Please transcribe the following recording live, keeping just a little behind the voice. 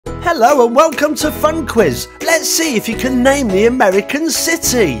Hello and welcome to Fun Quiz. Let's see if you can name the American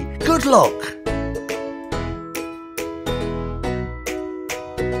city. Good luck.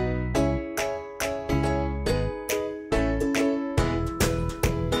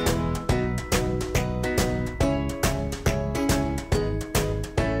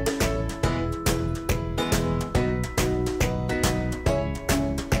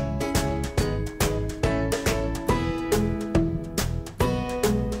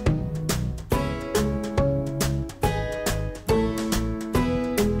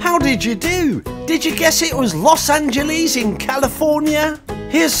 How did you do? Did you guess it was Los Angeles in California?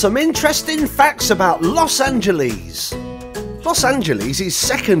 Here's some interesting facts about Los Angeles. Los Angeles is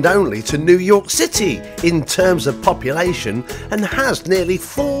second only to New York City in terms of population and has nearly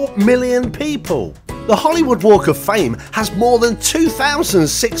 4 million people. The Hollywood Walk of Fame has more than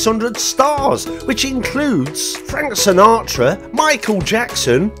 2,600 stars, which includes Frank Sinatra, Michael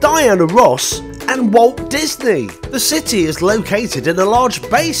Jackson, Diana Ross, and Walt Disney. The city is located in a large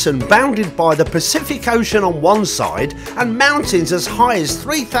basin bounded by the Pacific Ocean on one side and mountains as high as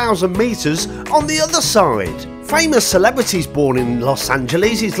 3,000 meters on the other side. Famous celebrities born in Los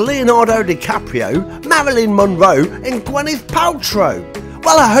Angeles is Leonardo DiCaprio, Marilyn Monroe and Gwyneth Paltrow.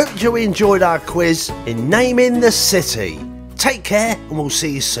 Well, I hope you enjoyed our quiz in naming the city. Take care and we'll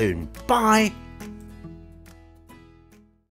see you soon. Bye.